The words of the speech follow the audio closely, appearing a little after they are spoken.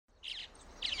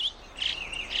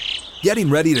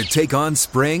Getting ready to take on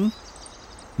spring?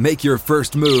 Make your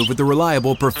first move with the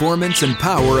reliable performance and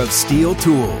power of Steel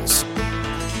tools.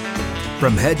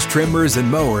 From hedge trimmers and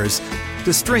mowers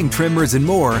to string trimmers and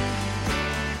more,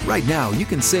 right now you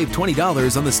can save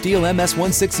 $20 on the Steel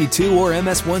MS-162 or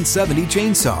MS-170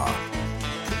 chainsaw.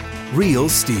 Real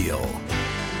Steel.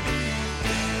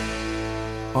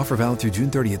 Offer valid through June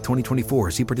 30th,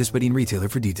 2024. See participating retailer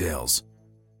for details.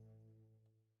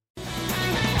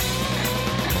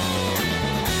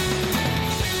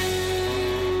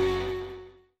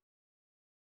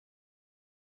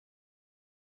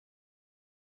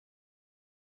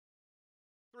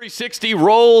 .360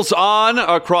 rolls on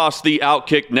across the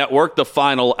Outkick network. The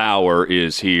final hour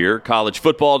is here. College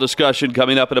football discussion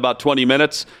coming up in about 20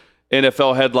 minutes.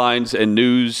 NFL headlines and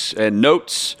news and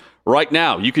notes. Right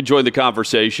now, you can join the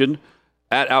conversation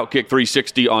at Outkick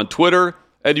 360 on Twitter,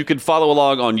 and you can follow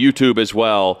along on YouTube as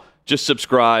well. Just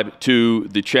subscribe to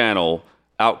the channel,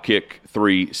 Outkick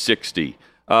 360.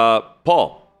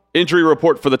 Paul, injury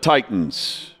report for the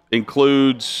Titans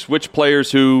includes which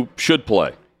players who should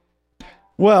play?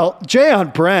 Well,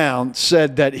 Jayon Brown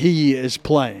said that he is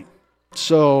playing,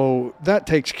 so that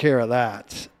takes care of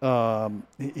that.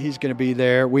 He's going to be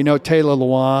there. We know Taylor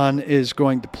Lewan is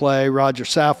going to play. Roger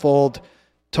Saffold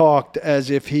talked as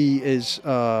if he is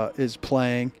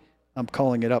playing. I'm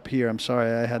calling it up here. I'm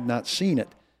sorry, I had not seen it.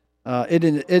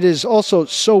 It is also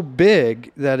so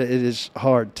big that it is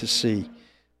hard to see.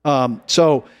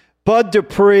 So Bud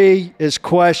Dupree is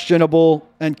questionable,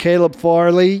 and Caleb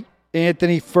Farley,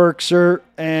 Anthony Firkser,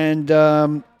 and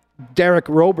Derek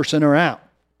Roberson are out.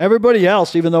 Everybody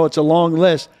else, even though it's a long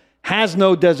list, has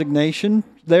no designation,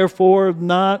 therefore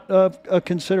not a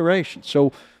consideration.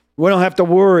 So we don't have to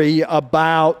worry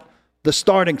about the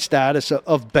starting status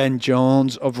of Ben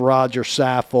Jones, of Roger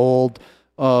Saffold,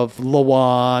 of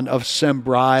Lewan, of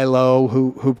Sembrilo,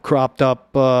 who cropped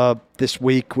up this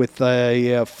week with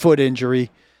a foot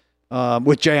injury.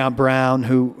 With Jayon Brown,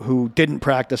 who didn't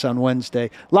practice on Wednesday.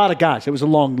 A lot of guys. It was a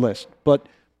long list. But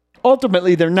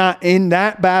ultimately, they're not in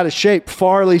that bad a shape.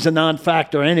 Farley's a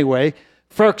non-factor anyway.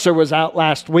 Firkser was out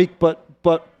last week, but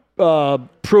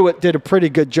Pruitt did a pretty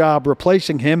good job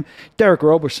replacing him. Derek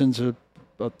Roberson's a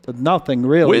nothing,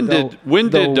 really. When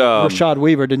did Rashad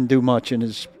Weaver didn't do much in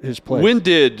his place. When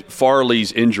did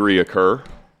Farley's injury occur?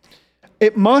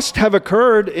 It must have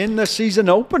occurred in the season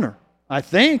opener, I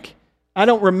think. I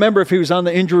don't remember if he was on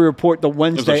the injury report the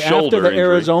Wednesday after the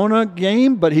Arizona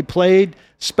game, but he played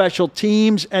special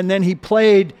teams, and then he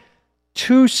played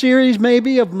 2 series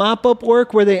maybe of mop-up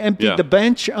work where they emptied the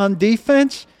bench on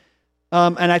defense.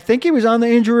 And I think he was on the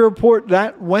injury report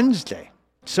that Wednesday.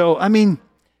 So, I mean,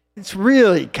 it's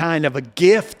really kind of a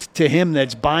gift to him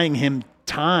that's buying him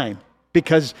time,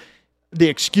 because the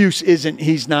excuse isn't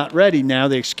he's not ready now.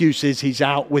 The excuse is he's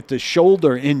out with the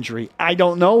shoulder injury. I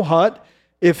don't know, Hut,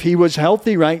 if he was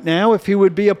healthy right now, if he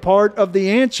would be a part of the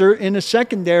answer in a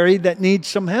secondary that needs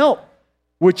some help,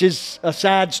 which is a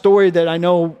sad story that I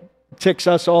know ticks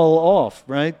us all off,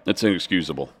 right? That's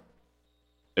inexcusable.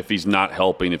 If he's not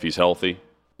helping, if he's healthy.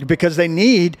 Because they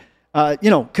need,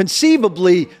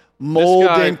 conceivably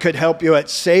Molden could help you at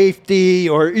safety,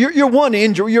 or you're one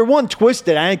injury, you're one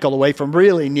twisted ankle away from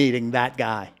really needing that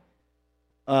guy.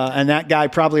 And that guy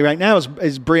probably right now is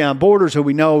Breon Borders, who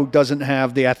we know doesn't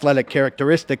have the athletic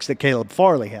characteristics that Caleb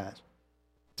Farley has.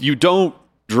 You don't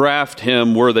draft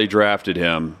him where they drafted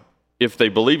him if they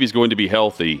believe he's going to be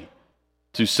healthy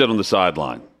to sit on the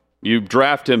sideline. You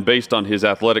draft him based on his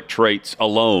athletic traits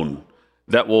alone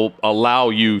that will allow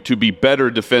you to be better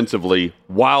defensively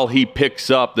while he picks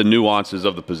up the nuances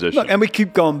of the position. Look, and we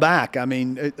keep going back. I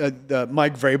mean,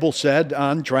 Mike Vrabel said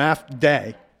on draft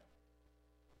day,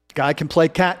 guy can play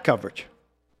cat coverage.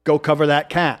 Go cover that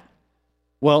cat.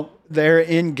 Well, they're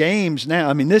in games now.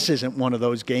 I mean, this isn't one of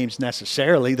those games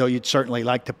necessarily, though you'd certainly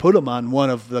like to put him on one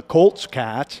of the Colts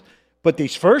cats. But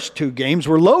these first 2 games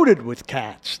were loaded with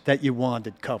cats that you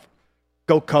wanted covered.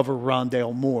 Go cover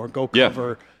Rondale Moore. Go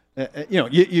cover,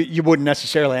 you wouldn't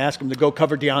necessarily ask him to go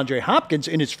cover DeAndre Hopkins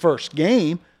in his first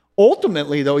game.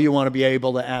 Ultimately, though, you want to be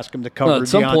able to ask him to cover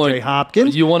DeAndre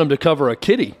Hopkins. You want him to cover a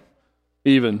kitty.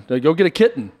 Even. Go get a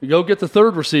kitten. Go get the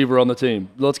third receiver on the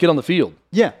team. Let's get on the field.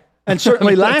 Yeah. And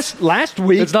certainly last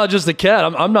week. It's not just the cat.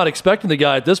 I'm not expecting the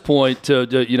guy at this point to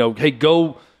hey,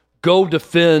 go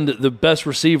defend the best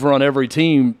receiver on every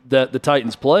team that the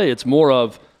Titans play. It's more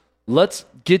of, let's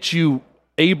get you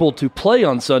able to play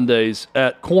on Sundays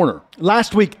at corner.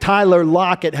 Last week, Tyler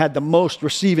Lockett had the most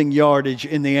receiving yardage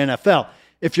in the NFL.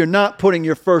 If you're not putting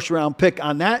your first-round pick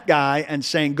on that guy and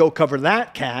saying, go cover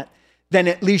that cat, then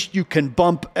at least you can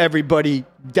bump everybody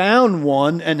down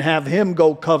one and have him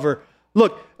go cover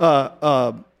Look,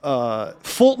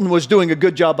 Fulton was doing a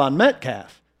good job on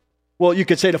Metcalf. Well, you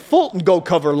could say to Fulton, go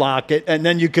cover Lockett, and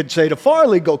then you could say to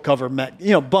Farley, go cover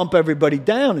bump everybody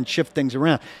down and shift things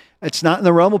around. It's not in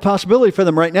the realm of possibility for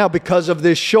them right now because of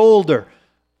this shoulder.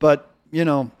 But, and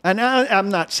I'm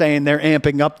not saying they're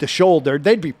amping up the shoulder.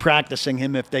 They'd be practicing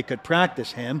him if they could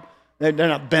practice him. They're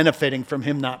not benefiting from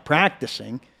him not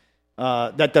practicing.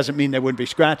 That doesn't mean they wouldn't be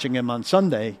scratching him on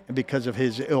Sunday because of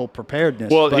his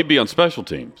ill-preparedness. Well, he'd be on special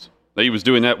teams. He was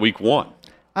doing that week 1.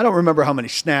 I don't remember how many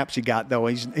snaps he got, though.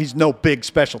 He's no big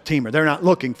special teamer. They're not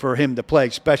looking for him to play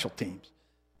special teams.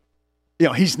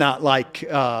 He's not like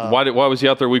why was he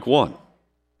out there week 1?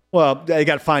 Well, they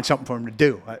got to find something for him to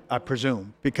do, I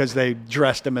presume, because they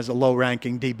dressed him as a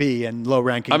low-ranking DB, and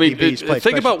low-ranking DBs play.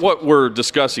 Think about what we're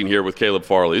discussing here with Caleb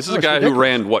Farley. This is a guy who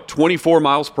ran 24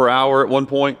 miles per hour at one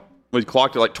point. He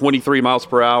clocked at like 23 miles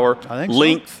per hour. I think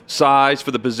Length, size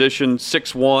for the position,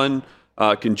 6'1",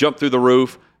 can jump through the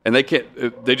roof. And they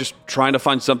just trying to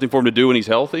find something for him to do when he's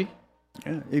healthy?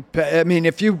 Yeah,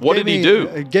 if you what did he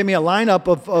do? Give me a lineup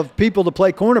of people to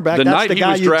play cornerback, that's the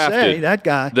guy you'd say, that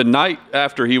guy. The night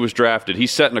after he was drafted, he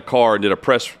sat in a car and did a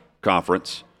press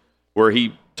conference where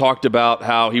he talked about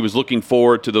how he was looking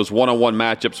forward to those one-on-one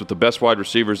matchups with the best wide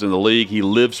receivers in the league. He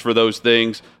lives for those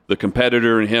things. The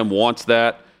competitor in him wants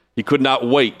that. He could not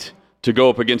wait to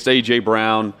go up against A.J.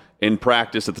 Brown in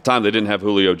practice. At the time, they didn't have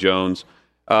Julio Jones.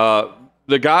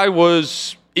 The guy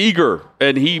was eager,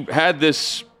 and he had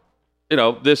this, he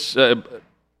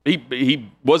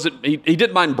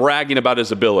didn't mind bragging about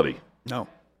his ability. No.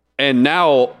 And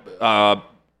now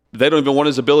they don't even want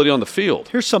his ability on the field.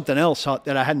 Here's something else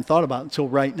that I hadn't thought about until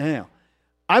right now.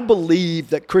 I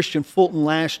believe that Christian Fulton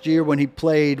last year, when he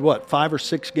played, 5 or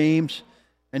 6 games,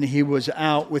 and he was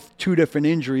out with 2 different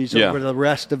injuries over the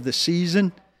rest of the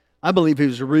season, I believe he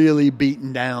was really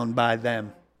beaten down by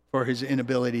them for his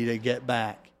inability to get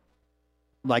back.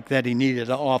 Like that he needed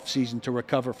an offseason to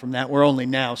recover from that. We're only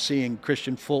now seeing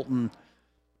Christian Fulton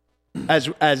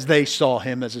as they saw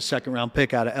him as a second-round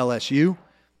pick out of LSU.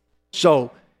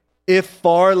 So if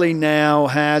Farley now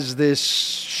has this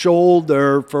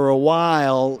shoulder for a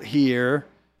while here,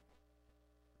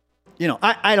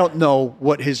 I don't know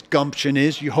what his gumption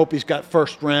is. You hope he's got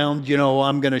first round,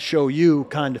 I'm going to show you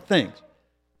kind of things.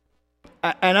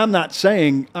 And I'm not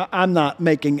saying, I'm not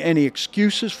making any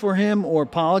excuses for him or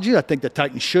apologies. I think the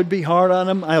Titans should be hard on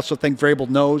him. I also think Vrabel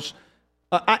knows.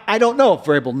 I don't know if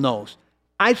Vrabel knows.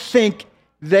 I think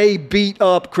they beat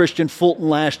up Christian Fulton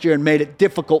last year and made it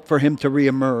difficult for him to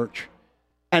reemerge.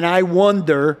 And I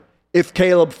wonder if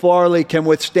Caleb Farley can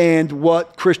withstand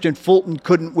what Christian Fulton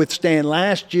couldn't withstand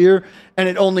last year, and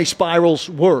it only spirals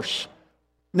worse.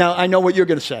 Now, I know what you're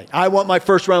going to say. I want my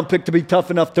first-round pick to be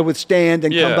tough enough to withstand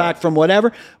and come back from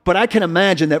whatever. But I can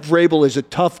imagine that Vrabel is a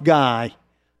tough guy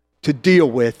to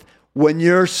deal with when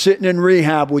you're sitting in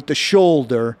rehab with the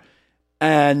shoulder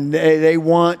and they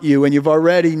want you and you've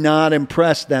already not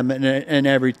impressed them and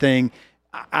everything.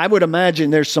 I would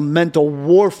imagine there's some mental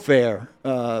warfare,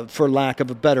 for lack of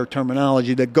a better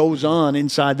terminology, that goes on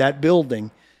inside that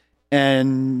building,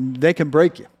 and they can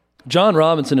break you. John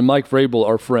Robinson and Mike Vrabel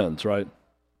are friends, right?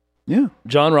 Yeah.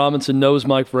 John Robinson knows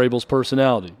Mike Vrabel's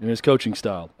personality and his coaching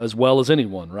style as well as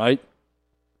anyone, right?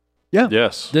 Yeah.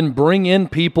 Yes. Then bring in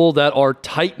people that are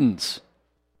Titans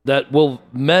that will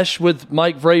mesh with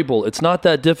Mike Vrabel. It's not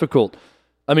that difficult.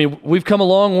 I mean, we've come a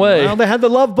long way. Well, they had the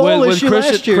Love Bowl issue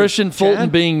last year. Christian Fulton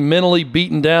being mentally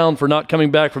beaten down for not coming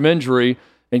back from injury,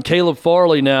 and Caleb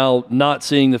Farley now not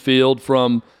seeing the field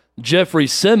from Jeffrey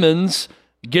Simmons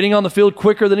getting on the field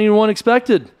quicker than anyone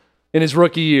expected in his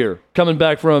rookie year, coming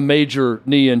back from a major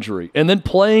knee injury, and then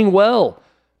playing well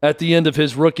at the end of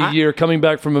his rookie year, coming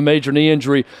back from a major knee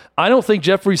injury. I don't think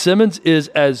Jeffrey Simmons is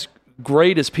as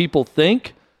great as people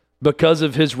think because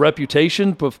of his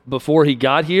reputation before he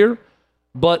got here.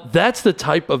 But that's the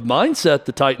type of mindset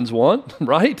the Titans want,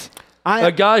 right?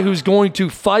 A guy who's going to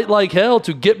fight like hell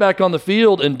to get back on the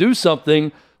field and do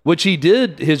something, which he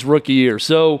did his rookie year.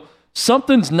 So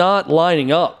something's not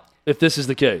lining up if this is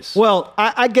the case. Well,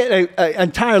 I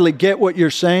entirely get what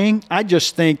you're saying. I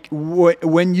just think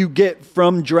when you get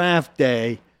from draft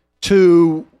day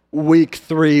to week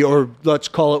 3, or let's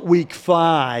call it week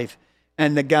 5,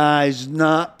 and the guy's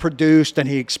not produced and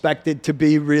he expected to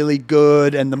be really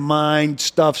good, and the mind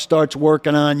stuff starts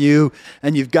working on you,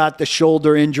 and you've got the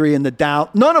shoulder injury and the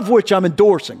doubt, none of which I'm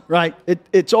endorsing, right?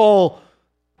 It's all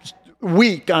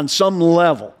weak on some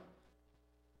level.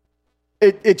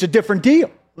 It's a different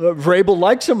deal. Vrabel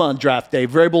likes him on draft day.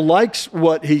 Vrabel likes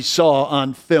what he saw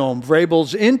on film.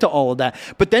 Vrabel's into all of that.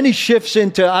 But then he shifts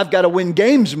into I've got to win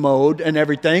games mode and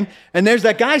everything. And there's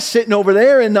that guy sitting over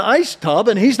there in the ice tub,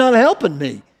 and he's not helping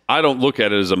me. I don't look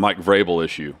at it as a Mike Vrabel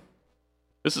issue.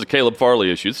 This is a Caleb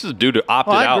Farley issue. This is a dude who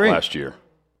opted out last year.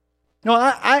 No,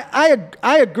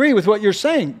 I agree with what you're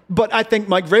saying, but I think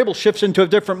Mike Vrabel shifts into a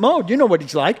different mode. You know what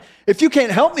he's like. If you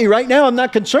can't help me right now, I'm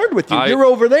not concerned with you. You're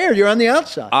over there. You're on the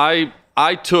outside.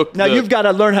 I took you've got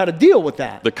to learn how to deal with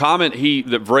that. The comment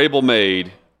that Vrabel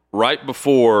made right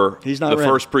before the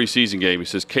first preseason game. He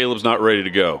says Caleb's not ready to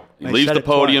go. He leaves the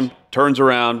podium, turns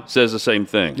around, says the same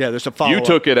thing. Yeah, there's a follow-up. You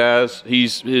took it as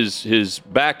his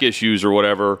back issues or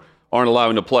whatever aren't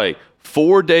allowing him to play.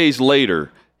 4 days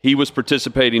later, he was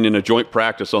participating in a joint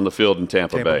practice on the field in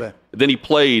Tampa Bay. Then he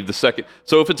played the second.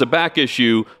 So if it's a back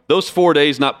issue, those 4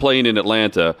 days not playing in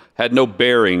Atlanta had no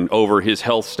bearing over his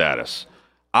health status.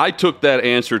 I took that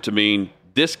answer to mean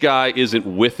this guy isn't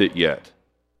with it yet.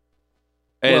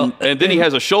 And then he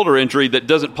has a shoulder injury that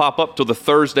doesn't pop up till the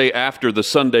Thursday after the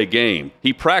Sunday game.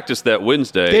 He practiced that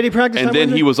Wednesday. Did he practice and that then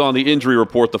Wednesday? He was on the injury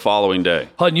report the following day.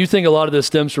 Hutton, you think a lot of this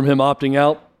stems from him opting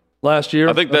out last year?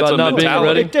 I think that's about a not being mentality.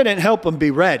 ready? It didn't help him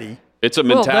be ready. It's a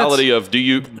mentality of do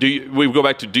you we go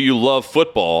back to do you love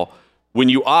football? When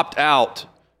you opt out,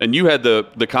 and you had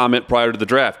the comment prior to the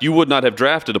draft, you would not have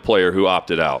drafted a player who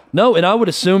opted out. No, and I would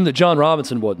assume that John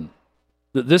Robinson wouldn't.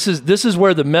 This is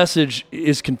where the message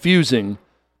is confusing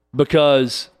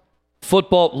because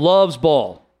football loves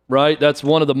ball, right? That's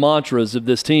one of the mantras of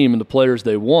this team and the players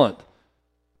they want.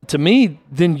 To me,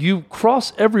 then you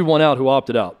cross everyone out who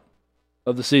opted out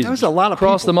of the season. That was a lot of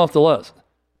cross people. them off the list.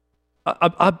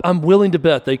 I'm willing to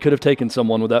bet they could have taken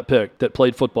someone with that pick that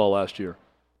played football last year.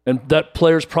 And that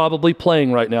player's probably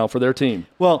playing right now for their team.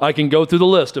 Well, I can go through the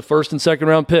list of first and second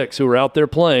round picks who are out there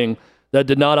playing that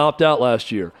did not opt out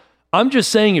last year. I'm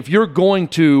just saying if you're going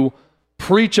to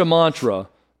preach a mantra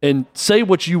and say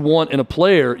what you want in a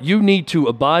player, you need to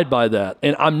abide by that.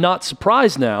 And I'm not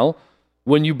surprised now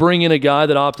when you bring in a guy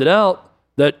that opted out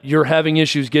that you're having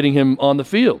issues getting him on the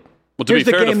field. Well, to be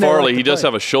fair to Farley, he does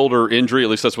have a shoulder injury.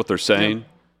 At least that's what they're saying. Yeah.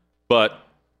 But,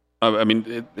 I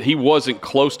mean, he wasn't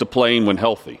close to playing when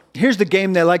healthy. Here's the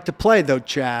game they like to play, though,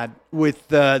 Chad. With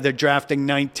they're drafting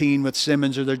 19 with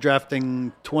Simmons or they're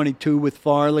drafting 22 with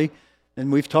Farley.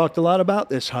 And we've talked a lot about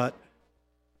this, Hut.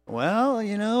 Well,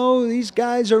 you know, these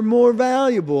guys are more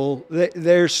valuable.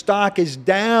 Their stock is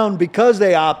down because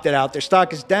they opted out. Their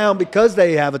stock is down because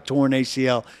they have a torn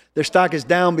ACL. Their stock is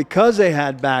down because they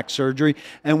had back surgery.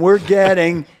 And we're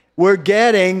getting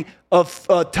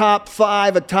a top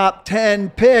 5, a top 10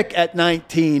 pick at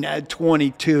 19, at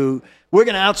 22. We're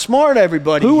going to outsmart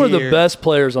everybody Who here. are the best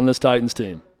players on this Titans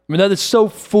team? I mean, that is so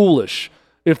foolish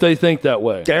if they think that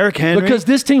way. Derrick Henry. Because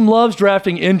this team loves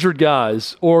drafting injured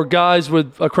guys or guys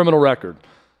with a criminal record.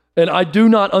 And I do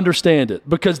not understand it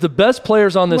because the best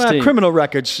players on this team. Criminal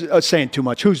records saying too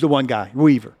much. Who's the one guy?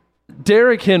 Weaver.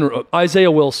 Derrick Henry,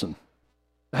 Isaiah Wilson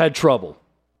had trouble.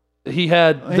 There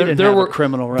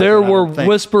were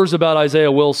whispers about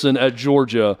Isaiah Wilson at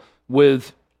Georgia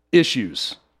with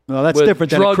issues. Well, that's with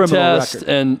different than a criminal test record.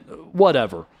 And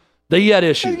whatever. He had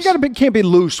issues. You can't be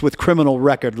loose with criminal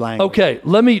record language. Okay,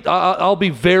 I'll be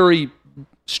very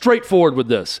straightforward with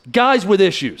this. Guys with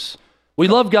issues. We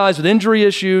love guys with injury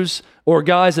issues or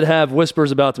guys that have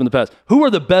whispers about them in the past. Who are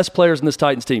the best players in this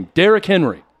Titans team? Derrick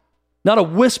Henry. Not a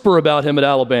whisper about him at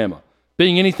Alabama,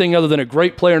 being anything other than a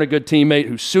great player and a good teammate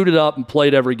who suited up and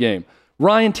played every game.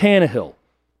 Ryan Tannehill.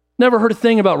 Never heard a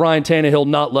thing about Ryan Tannehill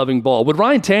not loving ball. Would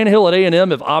Ryan Tannehill at A&M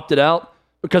have opted out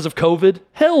because of COVID?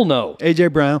 Hell no. A.J.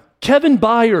 Brown. Kevin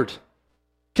Byard.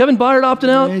 Kevin Byard opted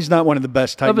out? He's not one of the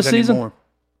best Titans anymore.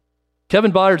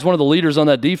 Kevin Byard's one of the leaders on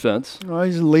that defense. Well,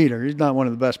 he's a leader. He's not one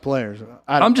of the best players.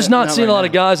 I'm just not seeing a lot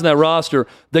of guys in that roster.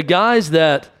 The guys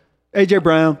that A.J.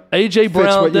 Brown. Fits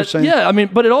what you're saying. Yeah, I mean,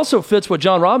 but it also fits what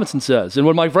John Robinson says and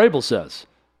what Mike Vrabel says.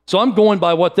 So I'm going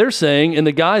by what they're saying, and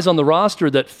the guys on the roster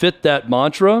that fit that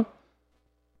mantra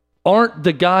aren't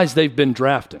the guys they've been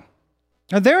drafting.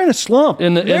 Now, they're in a slump. They're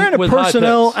in a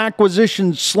personnel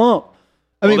acquisition slump.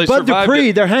 I mean, Bud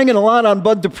Dupree, they're hanging a lot on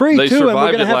Bud Dupree, too, and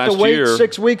we're going to have to wait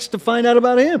 6 weeks to find out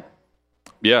about him.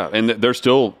 Yeah, and they're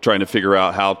still trying to figure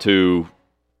out how to,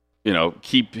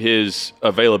 keep his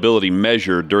availability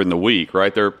measured during the week,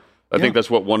 right? I think that's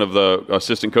what one of the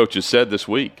assistant coaches said this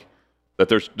week, that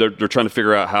they're trying to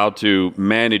figure out how to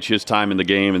manage his time in the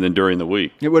game and then during the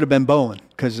week. It would have been Bowen,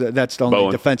 because that's the only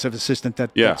defensive assistant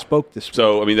that spoke this week.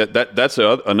 So, I mean, that's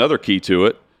another key to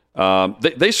it.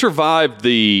 They survived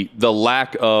the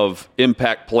lack of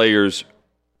impact players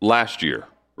last year.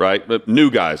 right? But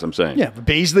new guys, I'm saying. Yeah,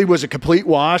 Beasley was a complete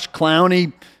wash.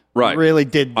 Clowney really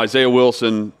did. Isaiah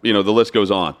Wilson, the list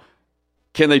goes on.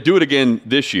 Can they do it again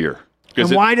this year? And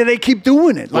why do they keep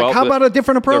doing it? How about a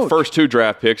different approach? Their first 2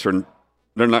 draft picks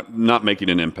they're not making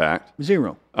an impact.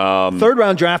 0.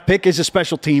 Third-round draft pick is a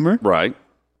special teamer. Right.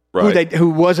 Who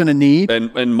wasn't a need.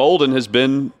 And Molden has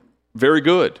been very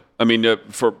good. I mean,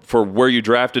 for where you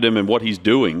drafted him and what he's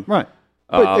doing. Right.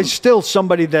 But it's still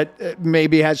somebody that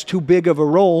maybe has too big of a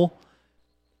role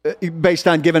based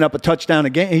on giving up a touchdown a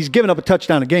game. He's giving up a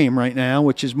touchdown a game right now,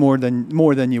 which is more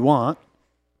than you want.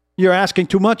 You're asking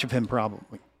too much of him,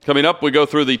 probably. Coming up, we go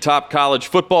through the top college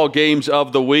football games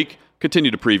of the week.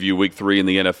 Continue to preview Week 3 in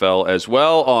the NFL as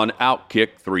well on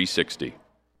Outkick 360.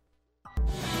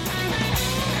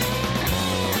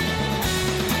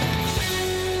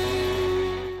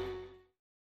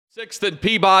 6th and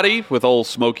Peabody with Old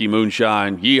Smoky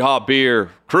Moonshine. Yeehaw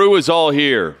Beer. Crew is all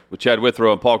here with Chad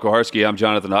Withrow and Paul Koharski. I'm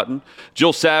Jonathan Hutton.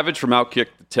 Jill Savage from Outkick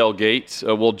the Tailgate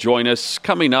will join us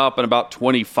coming up in about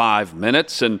 25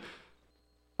 minutes. And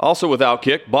also with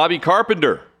Outkick, Bobby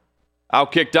Carpenter,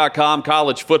 Outkick.com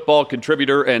college football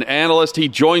contributor and analyst. He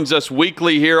joins us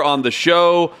weekly here on the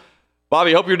show.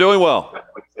 Bobby, hope you're doing well.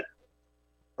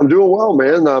 I'm doing well,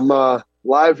 man. I'm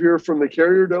live here from the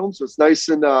Carrier Dome, so it's nice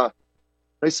and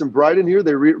bright in here.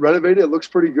 They renovated it. It looks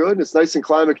pretty good. And it's nice and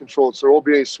climate controlled, so there won't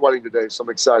be any sweating today, so I'm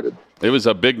excited. It was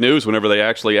a big news whenever they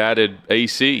actually added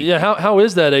AC. Yeah, how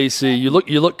is that AC? You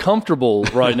look comfortable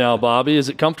right now, Bobby. Is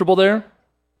it comfortable there?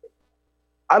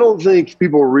 I don't think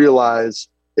people realize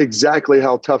exactly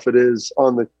how tough it is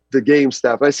on the game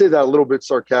staff. And I say that a little bit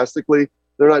sarcastically.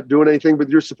 They're not doing anything, but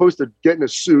you're supposed to get in a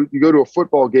suit. You go to a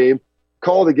football game,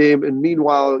 call the game, and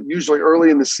meanwhile, usually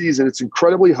early in the season, it's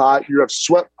incredibly hot. You have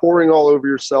sweat pouring all over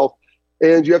yourself,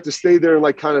 and you have to stay there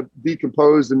and kind of be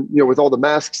composed. And with all the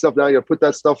mask stuff now, you got to put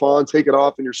that stuff on, take it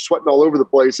off, and you're sweating all over the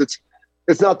place. It's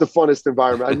not the funnest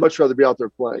environment. I'd much rather be out there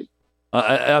playing.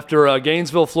 After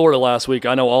Gainesville, Florida last week,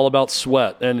 I know all about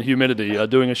sweat and humidity,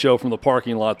 doing a show from the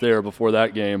parking lot there before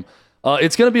that game.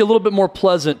 It's going to be a little bit more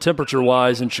pleasant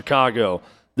temperature-wise in Chicago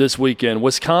this weekend.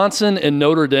 Wisconsin and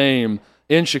Notre Dame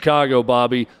in Chicago,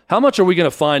 Bobby. How much are we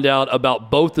going to find out about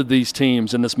both of these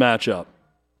teams in this matchup?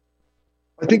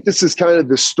 I think this is kind of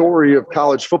the story of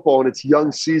college football in its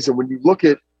young season. When you look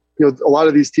at a lot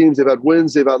of these teams, they've had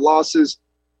wins, they've had losses.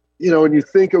 And you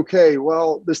think, okay,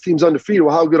 well, this team's undefeated.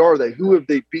 Well, how good are they? Who have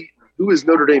they beaten? Who has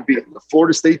Notre Dame beaten? The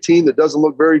Florida State team that doesn't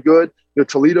look very good.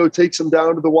 Toledo takes them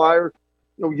down to the wire.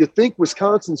 You think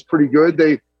Wisconsin's pretty good.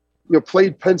 They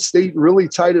played Penn State really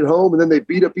tight at home, and then they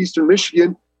beat up Eastern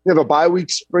Michigan. You have a bye week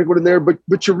sprinkled in there,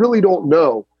 but you really don't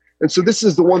know. And so this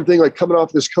is the one thing, coming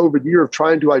off this COVID year of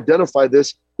trying to identify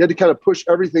this, you had to kind of push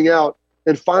everything out.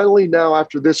 And finally now,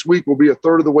 after this week, we'll be a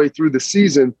third of the way through the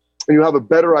season, and you have a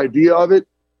better idea of it.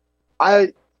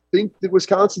 I think that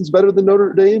Wisconsin's better than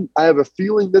Notre Dame. I have a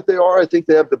feeling that they are. I think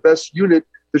they have the best unit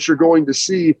that you're going to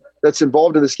see that's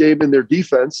involved in this game in their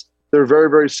defense. They're very,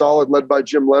 very solid, led by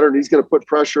Jim Leonard. He's going to put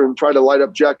pressure and try to light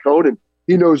up Jack Cohn, and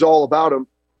he knows all about him.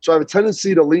 So I have a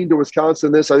tendency to lean to Wisconsin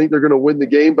in this. I think they're going to win the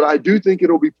game, but I do think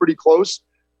it'll be pretty close,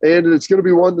 and it's going to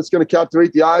be one that's going to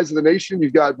captivate the eyes of the nation.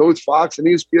 You've got both Fox and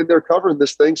ESPN there covering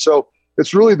this thing, so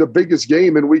it's really the biggest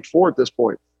game in Week 4 at this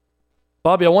point.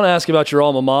 Bobby, I want to ask about your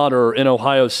alma mater in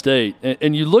Ohio State.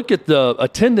 And you look at the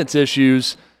attendance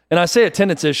issues, and I say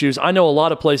attendance issues, I know a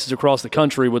lot of places across the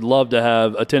country would love to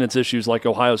have attendance issues like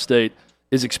Ohio State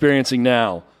is experiencing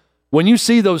now. When you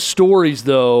see those stories,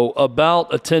 though,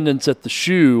 about attendance at the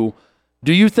Shoe,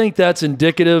 do you think that's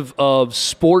indicative of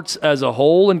sports as a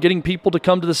whole and getting people to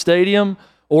come to the stadium?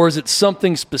 Or is it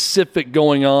something specific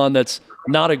going on that's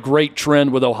not a great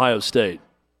trend with Ohio State?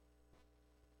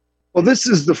 Well, this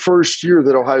is the first year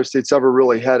that Ohio State's ever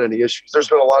really had any issues. There's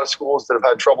been a lot of schools that have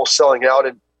had trouble selling out,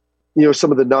 and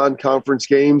some of the non-conference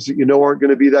games that aren't going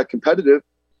to be that competitive.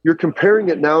 You're comparing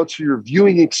it now to your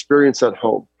viewing experience at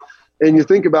home. And you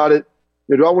think about it,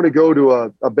 do I want to go to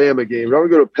a Bama game? Do I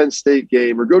want to go to a Penn State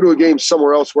game or go to a game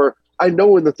somewhere else where I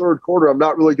know in the third quarter I'm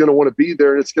not really going to want to be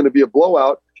there and it's going to be a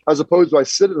blowout, as opposed to I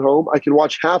sit at home, I can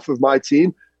watch half of my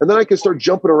team, and then I can start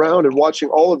jumping around and watching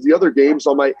all of the other games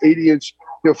on my 80-inch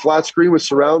flat screen with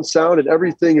surround sound, and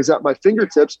everything is at my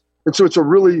fingertips. And so it's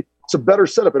a better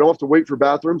setup. I don't have to wait for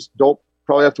bathrooms. Don't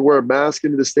probably have to wear a mask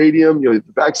into the stadium. The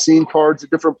vaccine cards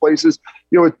at different places.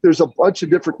 There's a bunch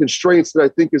of different constraints that I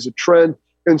think is a trend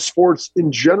in sports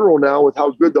in general now with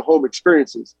how good the home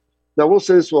experience is. Now, we'll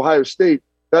say this with Ohio State,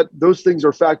 that those things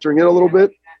are factoring in a little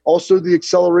bit. Also, the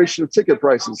acceleration of ticket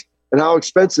prices and how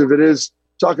expensive it is,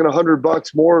 talking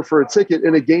 $100 more for a ticket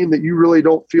in a game that you really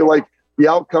don't feel like the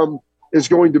outcome is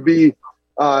going to be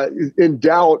in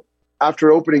doubt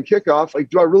after opening kickoff. Like,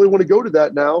 do I really want to go to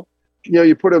that now? You know,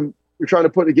 you're trying to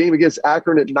put a game against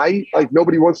Akron at night. Like,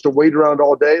 nobody wants to wait around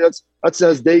all day. That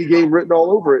says day game written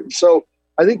all over it. So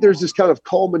I think there's this kind of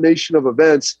culmination of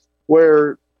events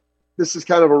where this is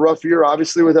kind of a rough year,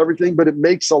 obviously, with everything, but it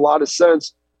makes a lot of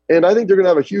sense. And I think they're going to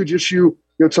have a huge issue,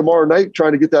 tomorrow night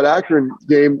trying to get that Akron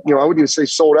game. I wouldn't even say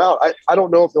sold out. I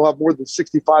don't know if they'll have more than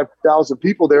 65,000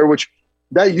 people there, which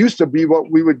that used to be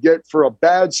what we would get for a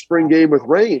bad spring game with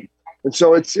rain. And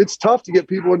so it's tough to get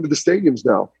people into the stadiums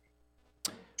now.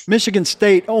 Michigan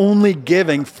State only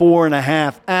giving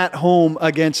 4.5 at home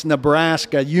against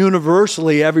Nebraska.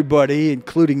 Universally, everybody,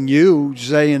 including you,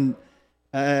 saying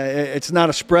it's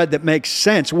not a spread that makes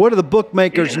sense. What do the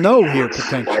bookmakers know here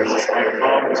potentially?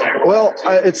 Well,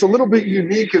 it's a little bit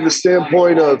unique in the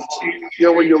standpoint of,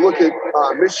 when you look at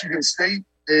Michigan State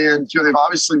and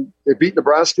they beat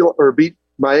Nebraska or beat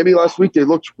Miami last week. They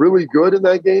looked really good in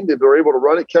that game. They were able to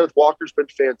run it. Kenneth Walker's been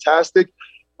fantastic.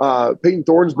 Peyton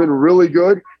Thorne's been really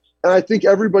good. And I think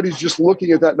everybody's just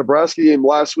looking at that Nebraska game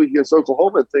last week against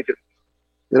Oklahoma and thinking,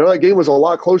 that game was a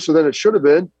lot closer than it should have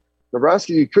been.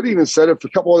 Nebraska, you could even said if a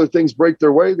couple other things break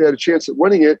their way, they had a chance at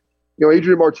winning it.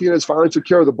 Adrian Martinez finally took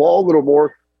care of the ball a little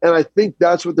more. And I think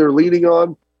that's what they're leaning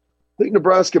on. I think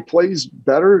Nebraska plays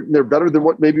better. They're better than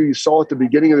what maybe you saw at the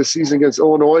beginning of the season against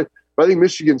Illinois. But I think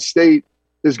Michigan State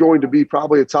is going to be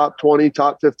probably a top 20,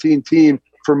 top 15 team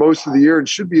for most of the year and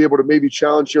should be able to maybe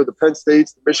challenge the Penn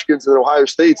States, the Michigans, and the Ohio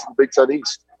States in the Big Ten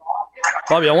East.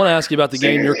 Bobby, I want to ask you about the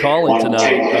game you're calling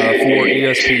tonight for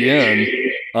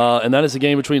ESPN, and that is the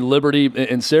game between Liberty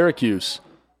and Syracuse.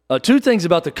 Two things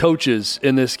about the coaches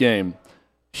in this game.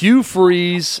 Hugh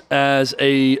Freeze as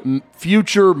a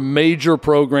future major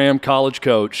program college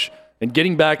coach and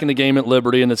getting back in the game at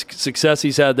Liberty and the success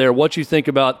he's had there, what you think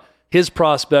about his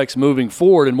prospects moving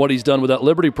forward and what he's done with that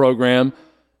Liberty program.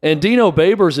 And Dino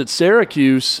Babers at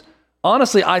Syracuse,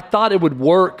 honestly, I thought it would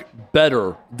work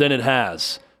better than it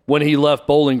has when he left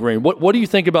Bowling Green. What do you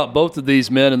think about both of these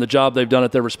men and the job they've done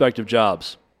at their respective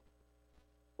jobs?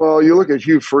 Well, you look at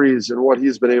Hugh Freeze and what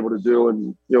he's been able to do,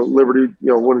 and Liberty,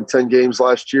 winning 10 games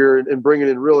last year, and bringing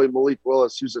in really Malik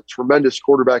Willis, who's a tremendous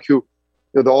quarterback. Who,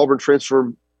 the Auburn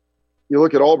transfer. You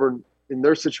look at Auburn in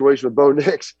their situation with Bo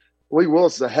Nix. Malik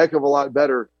Willis is a heck of a lot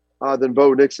better than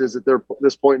Bo Nix is at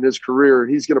this point in his career.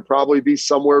 He's going to probably be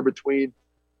somewhere between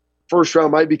first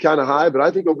round, might be kind of high, but I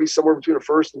think he'll be somewhere between a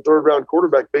first and third round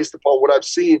quarterback based upon what I've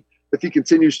seen if he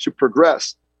continues to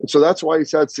progress. And so that's why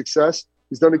he's had success.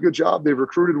 He's done a good job. They've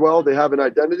recruited well. They have an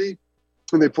identity,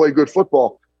 and they play good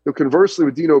football. Conversely,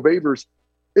 with Dino Babers,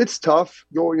 it's tough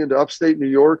going into upstate New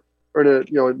York or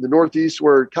in the Northeast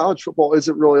where college football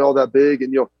isn't really all that big,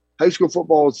 and high school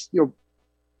football is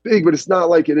big, but it's not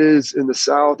like it is in the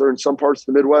South or in some parts of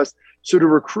the Midwest. So to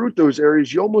recruit those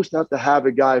areas, you almost have to have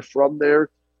a guy from there.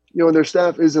 And their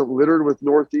staff isn't littered with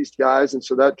Northeast guys, and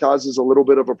so that causes a little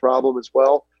bit of a problem as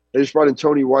well. They just brought in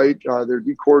Tony White, their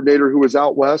D coordinator, who was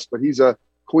out west, but he's a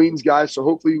Queens guy. So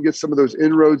hopefully you can get some of those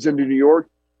inroads into New York.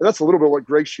 And that's a little bit what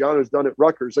Greg Schiano has done at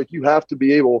Rutgers. Like, you have to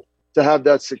be able to have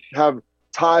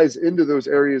ties into those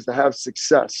areas to have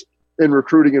success in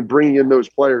recruiting and bringing in those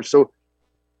players. So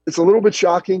it's a little bit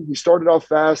shocking. He started off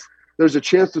fast. There's a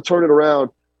chance to turn it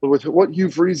around. But with what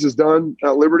Hugh Freeze has done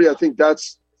at Liberty, I think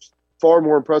that's far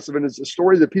more impressive. And it's a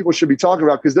story that people should be talking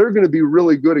about because they're going to be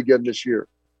really good again this year.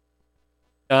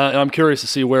 I'm curious to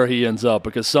see where he ends up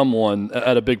because someone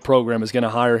at a big program is going to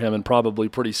hire him, and probably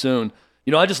pretty soon.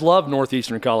 I just love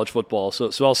Northeastern college football, so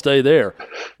I'll stay there.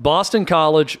 Boston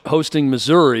College hosting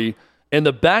Missouri, and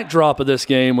the backdrop of this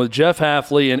game with Jeff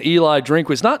Hafley and Eli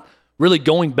Drinkwitz not really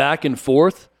going back and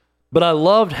forth, but I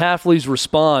loved Hafley's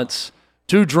response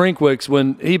to Drinkwitz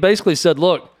when he basically said,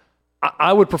 look,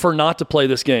 I would prefer not to play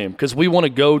this game because we want to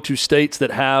go to states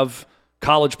that have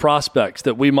college prospects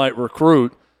that we might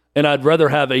recruit, and I'd rather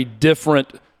have a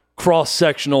different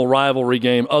cross-sectional rivalry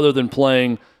game other than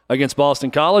playing against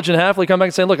Boston College. And Hafley come back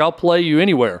and say, look, I'll play you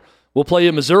anywhere. We'll play you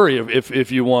in Missouri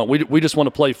if you want. We just want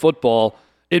to play football.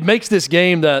 It makes this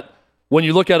game that, when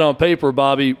you look at it on paper,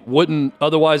 Bobby, wouldn't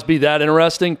otherwise be that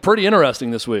interesting. Pretty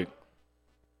interesting this week.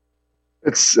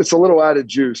 It's a little added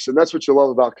juice, and that's what you love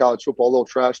about college football, a little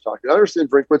trash talking. I understand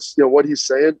Drinkwitz, what he's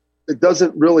saying. It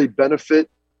doesn't really benefit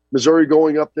Missouri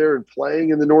going up there and playing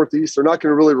in the Northeast. They're not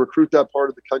going to really recruit that part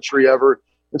of the country ever.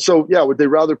 And so, would they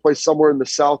rather play somewhere in the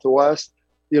Southwest?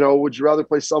 Would you rather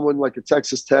play someone like a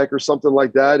Texas Tech or something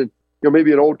like that? And,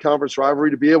 maybe an old conference rivalry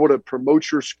to be able to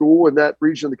promote your school in that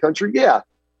region of the country? Yeah,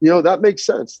 that makes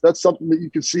sense. That's something that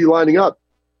you can see lining up.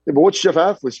 Yeah, but what's Jeff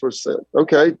Hafley supposed to say?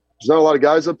 Okay, there's not a lot of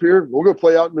guys up here. We'll go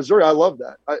play out in Missouri. I love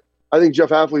that. I think Jeff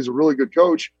Hafley is a really good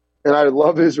coach. And I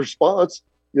love his response.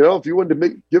 If you wanted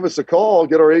to give us a call,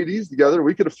 get our ADs together,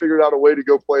 we could have figured out a way to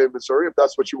go play in Missouri if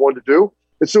that's what you wanted to do.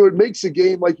 And so it makes a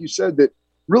game, like you said, that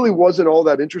really wasn't all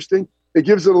that interesting. It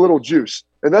gives it a little juice.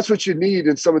 And that's what you need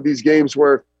in some of these games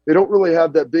where they don't really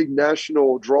have that big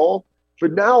national draw.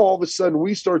 But now all of a sudden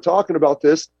we start talking about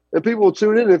this and people will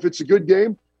tune in. And if it's a good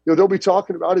game, they'll be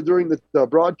talking about it during the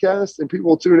broadcast and people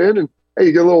will tune in and, hey,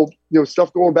 you get a little,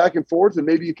 stuff going back and forth and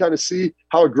maybe you kind of see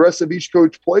how aggressive each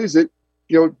coach plays it,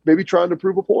 maybe trying to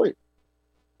prove a point.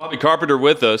 Bobby Carpenter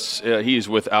with us. He's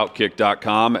with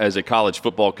Outkick.com as a college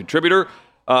football contributor.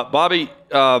 Bobby,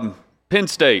 Penn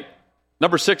State,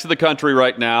 number 6 in the country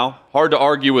right now. Hard to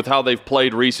argue with how they've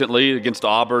played recently against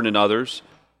Auburn and others.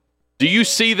 Do you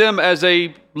see them as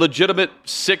a legitimate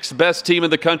 6th best team in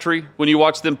the country when you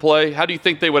watch them play? How do you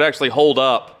think they would actually hold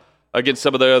up against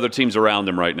some of the other teams around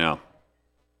them right now?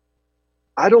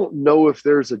 I don't know if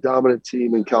there's a dominant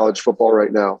team in college football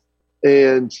right now.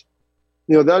 And,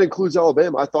 that includes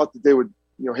Alabama. I thought that they would,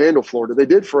 handle Florida. They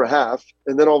did for a half.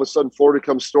 And then all of a sudden Florida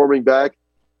comes storming back.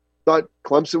 Thought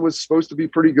Clemson was supposed to be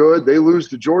pretty good. They lose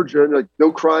to Georgia, and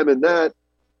no crime in that.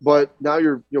 But now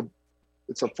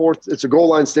it's a goal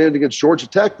line stand against Georgia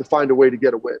Tech to find a way to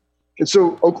get a win. And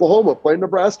so Oklahoma playing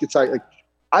Nebraska tight.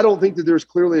 I don't think that there's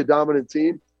clearly a dominant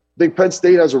team. I think Penn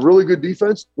State has a really good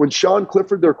defense. When Sean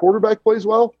Clifford, their quarterback, plays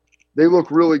well, they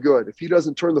look really good. If he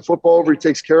doesn't turn the football over, he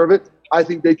takes care of it. I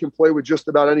think they can play with just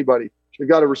about anybody. They've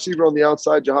got a receiver on the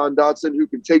outside, Jahan Dotson, who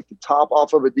can take the top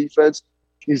off of a defense.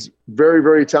 He's very,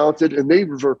 very talented, and they've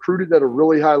recruited at a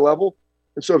really high level.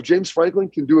 And so if James Franklin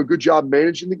can do a good job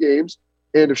managing the games,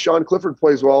 and if Sean Clifford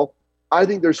plays well, I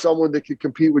think there's someone that could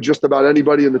compete with just about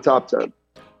anybody in the top 10.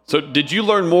 So did you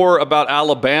learn more about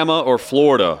Alabama or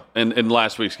Florida in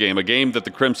last week's game, a game that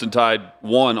the Crimson Tide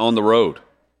won on the road?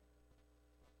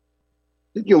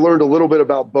 I think you learned a little bit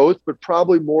about both, but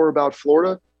probably more about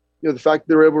Florida. The fact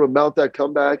that they were able to mount that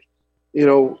comeback,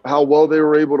 how well they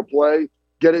were able to play,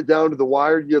 get it down to the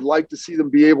wire. You'd like to see them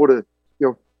be able to,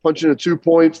 punch in a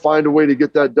 2-point, find a way to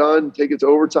get that done, take it to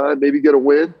overtime, maybe get a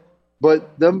win.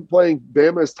 But them playing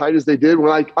Bama as tight as they did,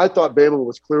 when I thought Bama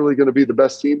was clearly going to be the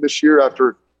best team this year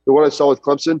after what I saw with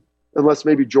Clemson, unless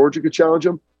maybe Georgia could challenge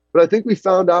them. But I think we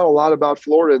found out a lot about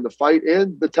Florida and the fight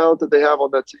and the talent that they have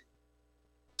on that team.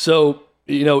 So,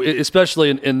 especially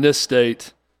in this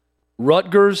state,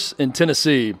 Rutgers and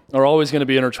Tennessee are always going to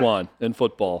be intertwined in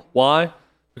football. Why?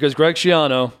 Because Greg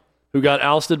Schiano, who got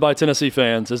ousted by Tennessee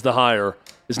fans as the hire,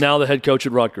 is now the head coach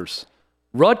at Rutgers.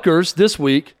 Rutgers this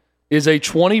week is a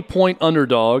 20-point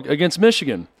underdog against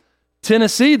Michigan.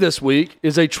 Tennessee this week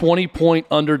is a 20-point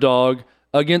underdog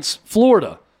against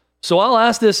Florida. So I'll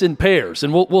ask this in pairs,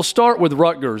 and we'll start with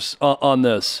Rutgers on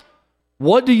this.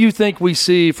 What do you think we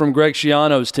see from Greg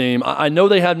Schiano's team? I know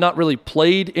they have not really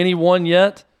played anyone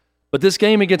yet, but this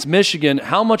game against Michigan,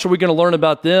 how much are we going to learn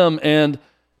about them? And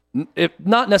if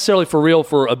not necessarily for real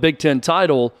for a Big Ten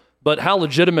title, but how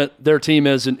legitimate their team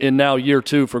is in now year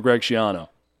 2 for Greg Schiano?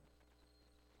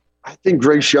 I think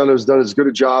Greg Schiano's done as good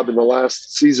a job in the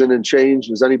last season and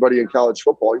change as anybody in college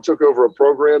football. He took over a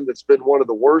program that's been one of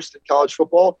the worst in college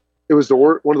football. It was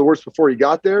one of the worst before he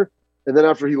got there. And then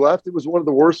after he left, it was one of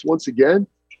the worst once again.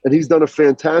 And he's done a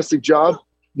fantastic job,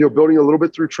 building a little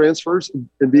bit through transfers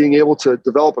and being able to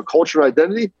develop a culture and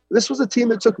identity. This was a team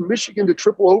that took Michigan to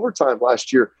triple overtime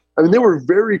last year. I mean, they were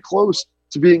very close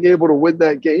to being able to win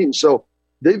that game. So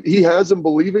he has them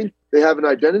believing they have an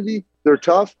identity. They're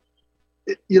tough.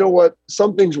 You know what?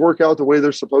 Some things work out the way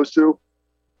they're supposed to.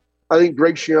 I think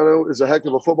Greg Schiano is a heck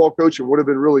of a football coach and would have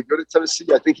been really good at Tennessee.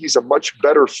 I think he's a much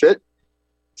better fit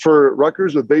for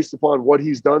Rutgers based upon what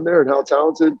he's done there and how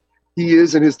talented he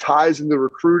is and his ties into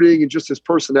recruiting and just his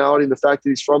personality and the fact that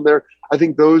he's from there. I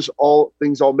think those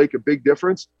things all make a big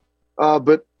difference.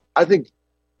 But I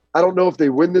don't know if they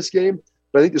win this game,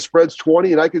 but I think the spread's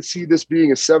 20, and I could see this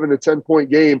being a 7 to 10 point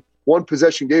game, one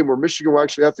possession game where Michigan will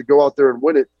actually have to go out there and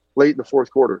win it late in the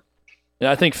fourth quarter.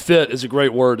 Yeah, I think fit is a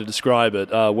great word to describe it,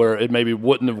 where it maybe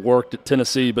wouldn't have worked at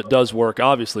Tennessee, but does work.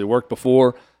 Obviously, worked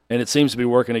before, and it seems to be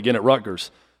working again at Rutgers.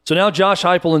 So now Josh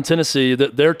Heupel in Tennessee,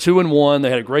 they're 2-1.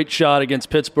 They had a great shot against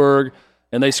Pittsburgh,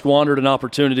 and they squandered an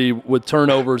opportunity with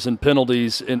turnovers and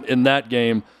penalties in that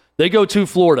game. They go to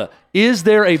Florida. Is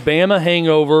there a Bama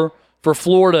hangover for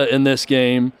Florida in this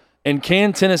game, and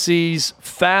can Tennessee's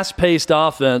fast-paced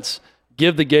offense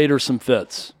give the Gators some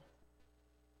fits?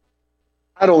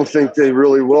 I don't think they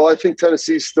really will. I think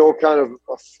Tennessee's still kind of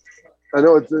I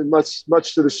know it's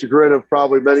much to the chagrin of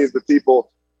probably many of the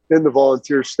people in the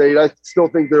Volunteer State. I still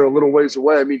think they're a little ways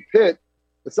away. I mean, Pitt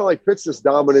it's not like Pitt's this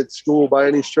dominant school by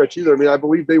any stretch either. I mean, I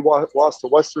believe they lost to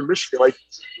Western Michigan.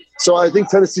 So I think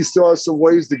Tennessee still has some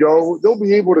ways to go. They'll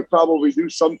be able to probably do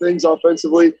some things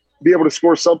offensively, be able to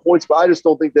score some points, but I just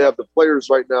don't think they have the players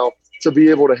right now to be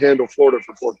able to handle Florida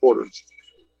for 4 quarters.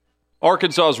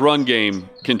 Arkansas's run game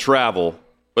can travel,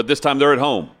 but this time they're at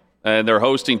home, and they're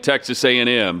hosting Texas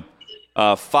A&M.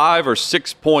 5 or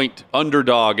 6 point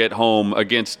underdog at home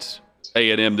against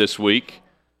A&M this week.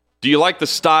 Do you like the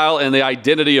style and the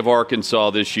identity of Arkansas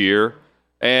this year?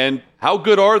 And how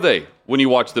good are they when you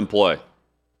watch them play?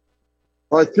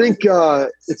 I think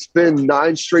it's been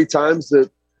 9 straight times that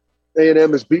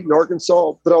A&M has beaten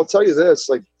Arkansas. But I'll tell you this,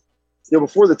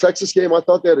 before the Texas game, I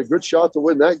thought they had a good shot to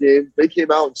win that game. They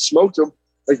came out and smoked them.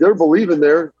 They're believing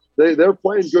there. They're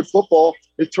playing good football.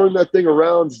 They turned that thing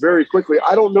around very quickly.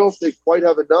 I don't know if they quite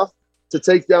have enough to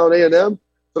take down A&M,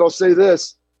 but I'll say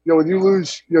this. When you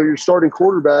lose, your starting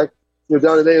quarterback,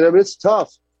 down at A&M, it's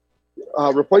tough.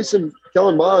 Replacing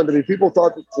Kellen Mond, people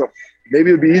thought that maybe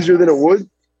it would be easier than it would,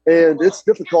 and it's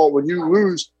difficult when you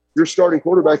lose your starting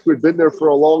quarterback who had been there for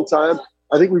a long time.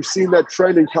 I think we've seen that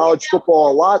trend in college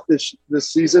football a lot this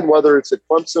season, whether it's at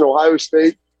Clemson, Ohio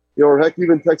State, or heck,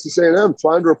 even Texas A&M.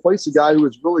 Trying to replace a guy who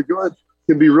is really good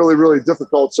can be really, really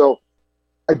difficult. So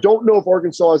I don't know if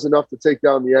Arkansas has enough to take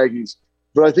down the Aggies.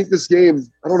 But I think this game,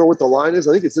 I don't know what the line is.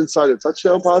 I think it's inside a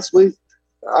touchdown possibly.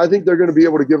 I think they're going to be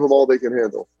able to give them all they can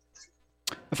handle.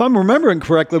 If I'm remembering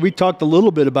correctly, we talked a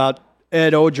little bit about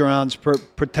Ed Orgeron's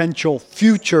potential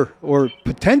future or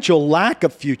potential lack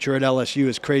of future at LSU,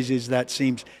 as crazy as that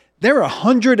seems. They're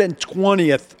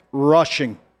 120th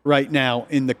rushing right now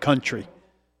in the country.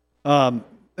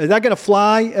 Is that going to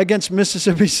fly against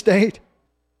Mississippi State?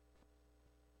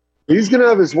 He's going to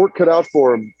have his work cut out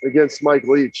for him against Mike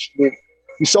Leach.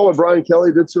 You saw what Brian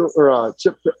Kelly did to him, or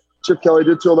Chip Kelly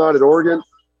did to him out at Oregon,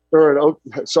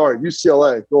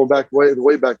 UCLA, going back the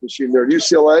Wayback Machine there at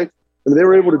UCLA. And they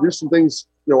were able to do some things,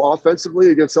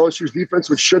 offensively against LSU's defense,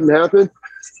 which shouldn't happen.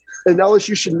 And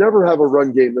LSU should never have a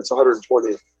run game that's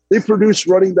 120. They produce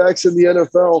running backs in the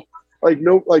NFL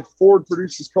like Ford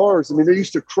produces cars. They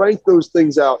used to crank those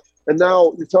things out. And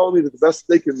now you're telling me that the best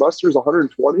they can muster is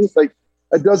 120?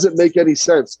 That doesn't make any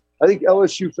sense. I think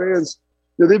LSU fans,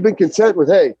 they've been content with,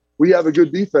 hey, we have a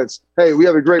good defense. Hey, we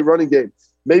have a great running game.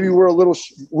 Maybe we're a little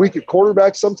weak at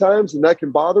quarterback sometimes, and that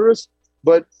can bother us.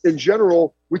 But in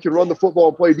general, we can run the football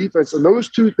and play defense. And those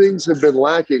two things have been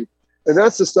lacking. And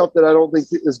that's the stuff that I don't think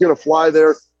is going to fly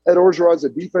there. Ed Orgeron's a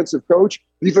defensive coach.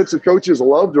 Defensive coaches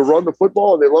love to run the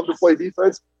football, and they love to play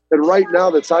defense. And right now,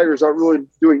 the Tigers aren't really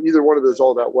doing either one of those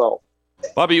all that well.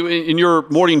 Bobby, in your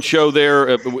morning show there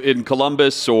in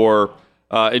Columbus or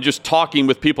and just talking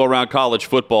with people around college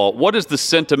football, what is the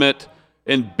sentiment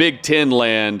in Big Ten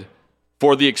land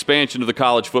for the expansion of the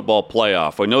college football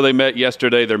playoff? I know they met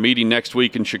yesterday. They're meeting next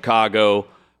week in Chicago.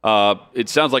 It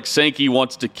sounds like Sankey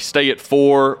wants to stay at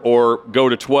 4 or go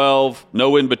to 12,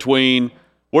 no in between.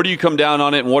 Where do you come down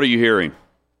on it, and what are you hearing?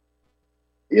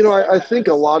 I think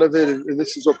a lot of it, and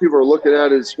this is what people are looking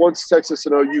at, is once Texas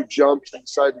and OU jumped and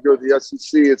decided to go to the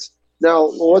SEC, it's now,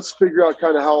 let's figure out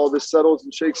kind of how all this settles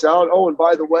and shakes out. Oh, and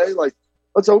by the way,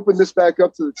 let's open this back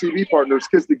up to the TV partners,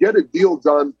 because to get a deal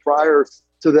done prior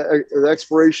to the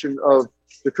expiration of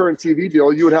the current TV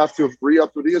deal, you would have to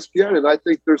re-up with ESPN. And I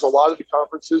think there's a lot of the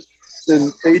conferences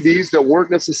and ADs that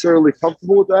weren't necessarily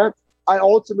comfortable with that. I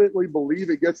ultimately believe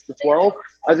it gets to 12.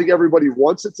 I think everybody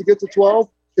wants it to get to 12.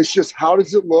 It's just, how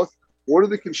does it look? What are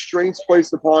the constraints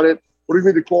placed upon it? What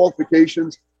are the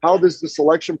qualifications? How is the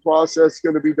selection process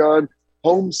going to be done?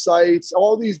 Home sites,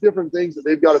 all these different things that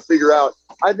they've got to figure out.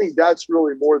 I think that's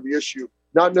really more the issue.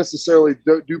 Not necessarily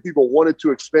do people want it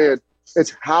to expand.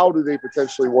 It's how do they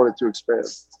potentially want it to expand.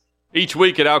 Each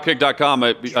week at Outkick.com,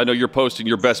 I know you're posting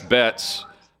your best bets.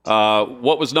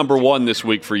 What was number one this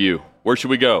week for you? Where should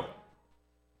we go?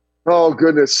 Oh,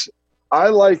 goodness. I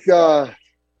like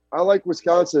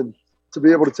Wisconsin to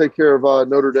be able to take care of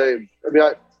Notre Dame.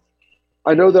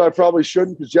 I know that I probably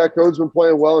shouldn't, because Jack Cohn's been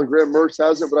playing well and Graham Mertz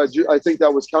hasn't, but I think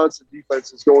that Wisconsin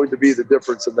defense is going to be the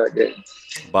difference in that game.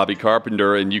 Bobby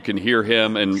Carpenter, and you can hear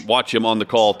him and watch him on the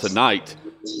call tonight.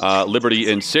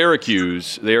 Liberty and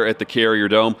Syracuse there at the Carrier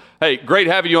Dome. Hey, great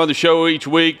having you on the show each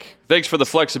week. Thanks for the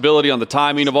flexibility on the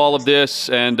timing of all of this,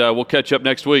 and we'll catch up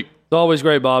next week. It's always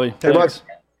great, Bobby. Thanks.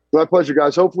 My pleasure,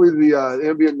 guys. Hopefully the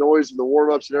ambient noise and the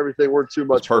warm-ups and everything weren't too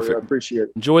much. Perfect. For you. I appreciate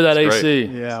it. Enjoy that That's AC.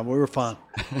 Great. Yeah, we were fun.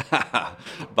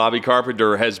 Bobby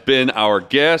Carpenter has been our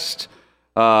guest.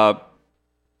 Okay,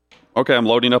 I'm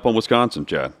loading up on Wisconsin,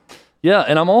 Chad. Yeah,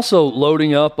 and I'm also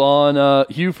loading up on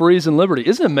Hugh Freeze and Liberty.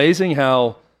 Isn't it amazing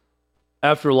how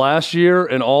after last year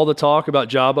and all the talk about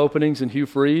job openings in Hugh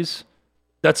Freeze,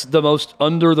 that's the most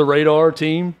under the radar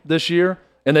team this year.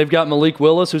 And they've got Malik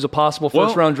Willis, who's a possible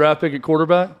first-round draft pick at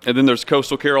quarterback. And then there's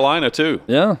Coastal Carolina, too.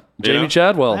 Yeah, Jamie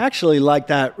Chadwell. I actually like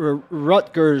that.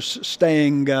 Rutgers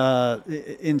staying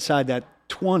inside that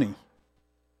 20.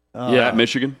 At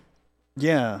Michigan?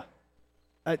 Yeah.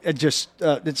 It just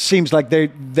it seems like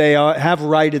they have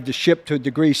righted the ship to a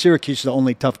degree. Syracuse is the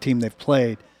only tough team they've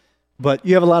played. But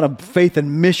you have a lot of faith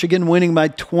in Michigan winning by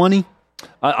 20?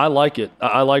 I like it.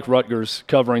 I like Rutgers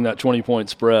covering that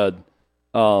 20-point spread.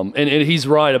 And he's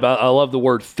right about, I love the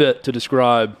word fit to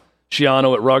describe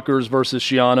Schiano at Rutgers versus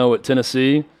Schiano at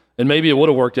Tennessee. And maybe it would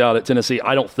have worked out at Tennessee.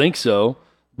 I don't think so,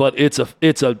 but it's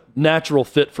a natural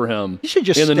fit for him. He should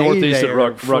just in the stay Northeast there at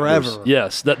Rutgers. forever.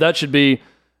 Yes,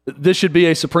 this should be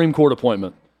a Supreme Court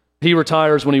appointment. He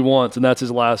retires when he wants, and that's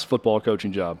his last football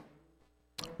coaching job.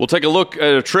 We'll take a look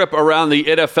at a trip around the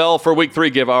NFL for Week 3,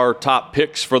 give our top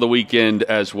picks for the weekend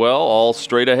as well, all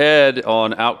straight ahead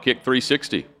on Outkick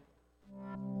 360.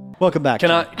 Welcome back.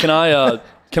 Can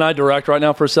I direct right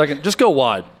now for a second? Just go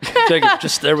wide. Take it.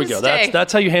 Just there we go.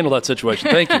 That's how you handle that situation.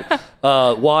 Thank you.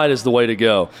 Wide is the way to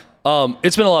go.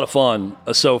 It's been a lot of fun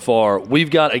so far.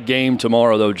 We've got a game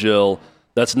tomorrow though, Jill.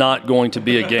 That's not going to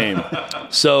be a game.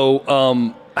 So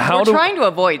we're trying to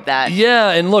avoid that. Yeah,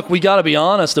 and look, we got to be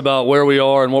honest about where we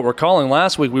are and what we're calling.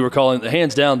 Last week we were calling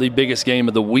hands down the biggest game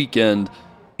of the weekend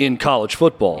in college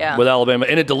football with Alabama,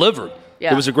 and it delivered.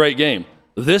 Yeah. It was a great game.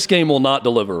 This game will not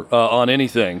deliver on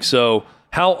anything. So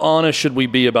how honest should we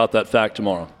be about that fact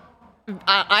tomorrow?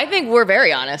 I think we're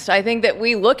very honest. I think that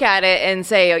we look at it and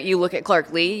say, you look at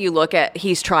Clark Lee, you look at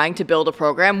he's trying to build a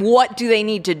program. What do they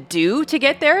need to do to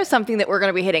get there is something that we're going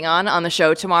to be hitting on the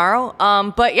show tomorrow.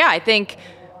 But yeah, I think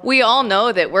we all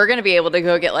know that we're going to be able to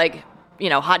go get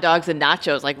hot dogs and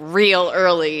nachos real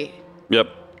early. Yep.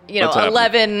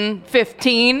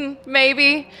 11:15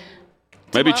 maybe.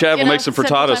 Maybe Chad will make some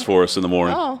frittatas for us in the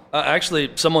morning. Oh.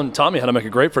 Actually, someone taught me how to make a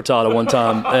great frittata one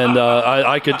time, and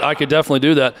I could definitely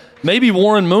do that. Maybe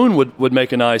Warren Moon would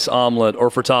make a nice omelet or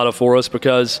frittata for us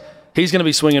because he's going to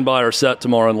be swinging by our set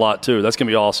tomorrow in Lot 2. That's going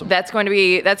to be awesome. That's going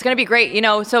to be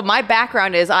great. So my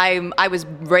background is I was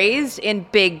raised in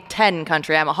Big Ten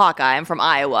country. I'm a Hawkeye. I'm from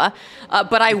Iowa,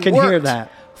 but I worked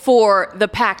for the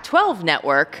Pac-12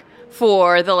 network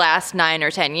for the last 9 or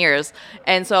 10 years.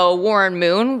 And so Warren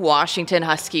Moon, Washington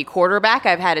Husky quarterback,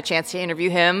 I've had a chance to interview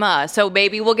him. So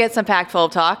maybe we'll get some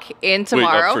Pac-12 talk in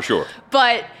tomorrow. For sure.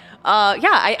 But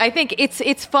I think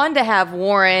it's fun to have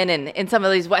Warren and some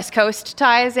of these West Coast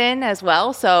ties in as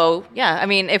well. So yeah, I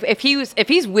mean, if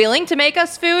he's willing to make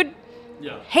us food,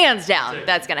 hands down,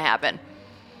 that's going to happen.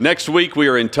 Next week, we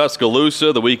are in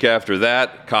Tuscaloosa. The week after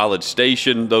that, College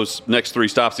Station. Those next 3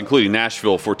 stops, including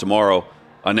Nashville for tomorrow,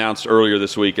 announced earlier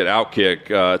this week at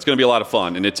Outkick. It's going to be a lot of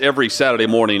fun, and it's every Saturday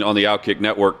morning on the Outkick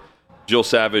Network. Jill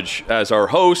Savage as our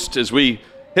host as we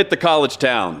hit the college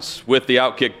towns with the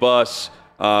Outkick bus,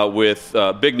 with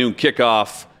Big Noon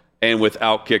Kickoff, and with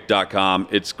Outkick.com.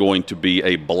 It's going to be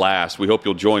a blast. We hope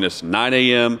you'll join us 9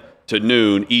 a.m. to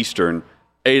noon Eastern,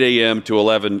 8 a.m. to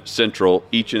 11 Central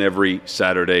each and every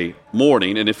Saturday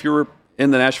morning. And if you're in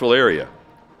the Nashville area,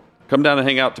 come down and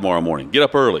hang out tomorrow morning. Get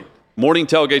up early. Morning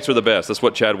tailgates are the best. That's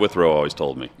what Chad Withrow always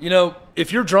told me.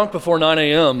 If you're drunk before 9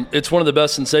 a.m., it's one of the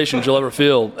best sensations you'll ever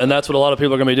feel. And that's what a lot of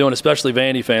people are going to be doing, especially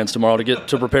Vandy fans tomorrow, to get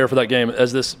to prepare for that game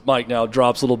as this mic now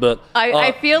drops a little bit.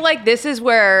 I feel like this is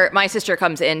where my sister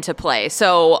comes into play.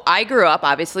 So I grew up,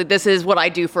 obviously, this is what I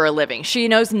do for a living. She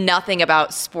knows nothing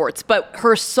about sports. But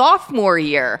her sophomore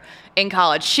year in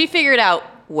college, she figured out,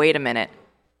 wait a minute.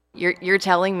 You're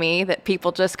telling me that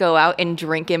people just go out and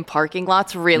drink in parking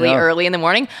lots really early in the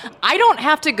morning? I don't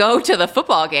have to go to the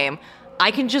football game.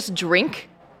 I can just drink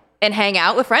and hang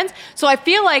out with friends. So I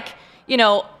feel like,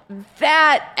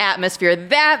 that atmosphere,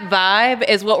 that vibe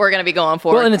is what we're going to be going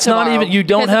for. Well, and it's tomorrow, not even you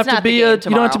don't have to be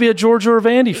a Georgia or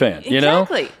Vandy fan,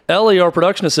 Exactly. Ellie, our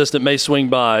production assistant, may swing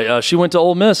by. She went to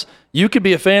Ole Miss. You could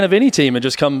be a fan of any team and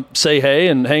just come say hey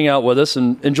and hang out with us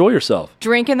and enjoy yourself.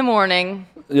 Drink in the morning.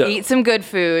 Yeah. Eat some good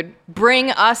food.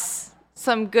 Bring us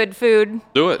some good food.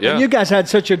 Do it, yeah. And you guys had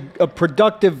such a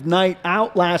productive night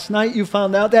out last night. You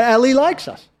found out that Ellie likes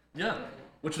us. Yeah,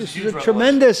 which was a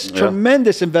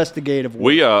tremendous investigative work.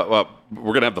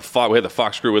 We're gonna have we had the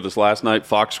Fox crew with us last night.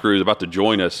 Fox crew is about to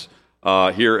join us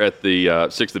here at the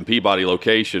 6th and Peabody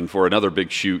location for another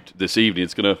big shoot this evening.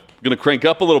 It's gonna crank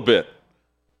up a little bit.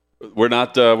 We're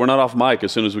not off mic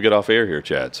as soon as we get off air here,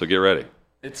 Chad. So get ready.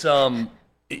 It's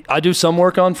I do some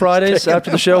work on Fridays after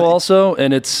the show also,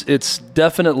 and it's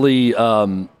definitely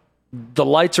the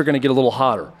lights are going to get a little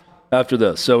hotter after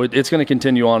this. So it's going to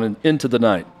continue on into the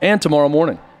night and tomorrow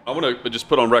morning. I want to just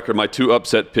put on record my 2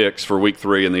 upset picks for Week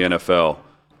 3 in the NFL.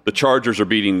 The Chargers are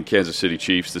beating Kansas City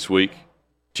Chiefs this week.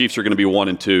 Chiefs are going to be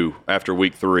 1-2 after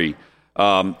week 3.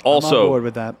 I'm on board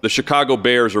with that. The Chicago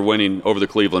Bears are winning over the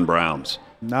Cleveland Browns.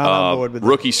 Not on board with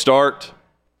rookie start.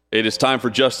 It is time for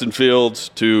Justin Fields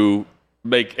to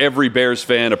make every Bears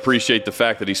fan appreciate the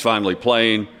fact that he's finally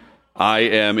playing. I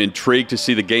am intrigued to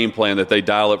see the game plan that they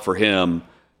dial up for him.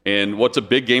 And what's a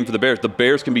big game for the Bears? The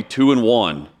Bears can be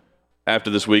 2-1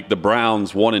 after this week. The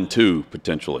Browns 1-2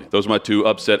 potentially. Those are my 2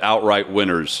 upset outright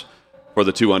winners for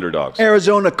the 2 underdogs.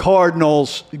 Arizona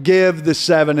Cardinals give the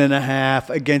 7.5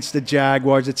 against the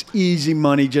Jaguars. It's easy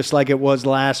money, just like it was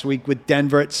last week with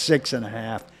Denver at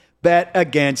 6.5. Bet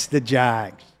against the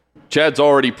Jags. Chad's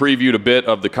already previewed a bit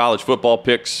of the college football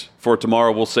picks for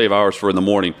tomorrow. We'll save ours for in the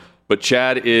morning. But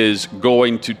Chad is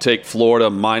going to take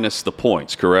Florida minus the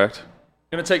points, correct?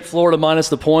 Going to take Florida minus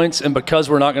the points, and because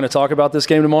we're not going to talk about this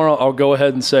game tomorrow, I'll go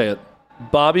ahead and say it.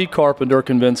 Bobby Carpenter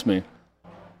convinced me.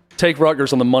 Take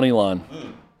Rutgers on the money line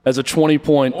as a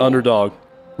 20-point underdog.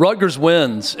 Rutgers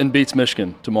wins and beats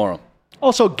Michigan tomorrow.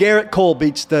 Also, Garrett Cole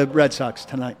beats the Red Sox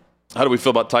tonight. How do we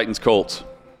feel about Titans-Colts?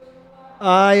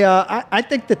 I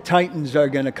think the Titans are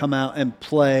going to come out and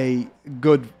play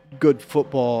good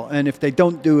football, and if they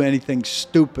don't do anything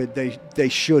stupid, they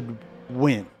should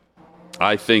win.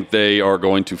 I think they are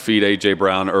going to feed A.J.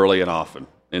 Brown early and often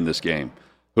in this game.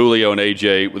 Julio and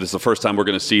A.J., this is the first time we're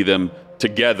going to see them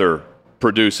together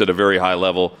produce at a very high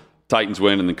level. Titans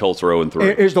win, and the Colts are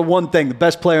 0-3. Here's the one thing. The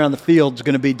best player on the field is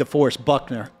going to be DeForest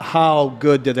Buckner. How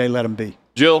good do they let him be?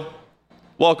 Jill,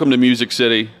 welcome to Music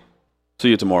City. See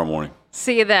you tomorrow morning.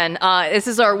 See you then. This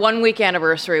is our 1-week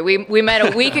anniversary. We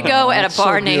met a week ago at a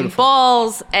bar named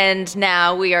Balls, and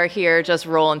now we are here just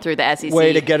rolling through the SEC.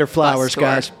 Way to get her flowers,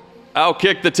 guys.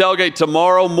 Outkick the Tailgate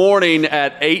tomorrow morning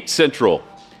at 8 Central.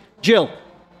 Jill,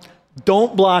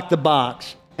 don't block the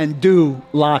box, and do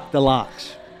lock the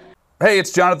locks. Hey,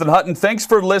 it's Jonathan Hutton. Thanks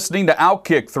for listening to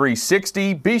Outkick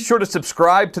 360. Be sure to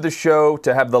subscribe to the show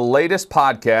to have the latest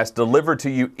podcast delivered to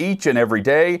you each and every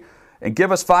day. And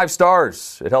give us 5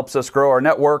 stars. It helps us grow our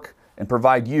network and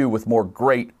provide you with more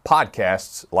great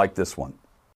podcasts like this one.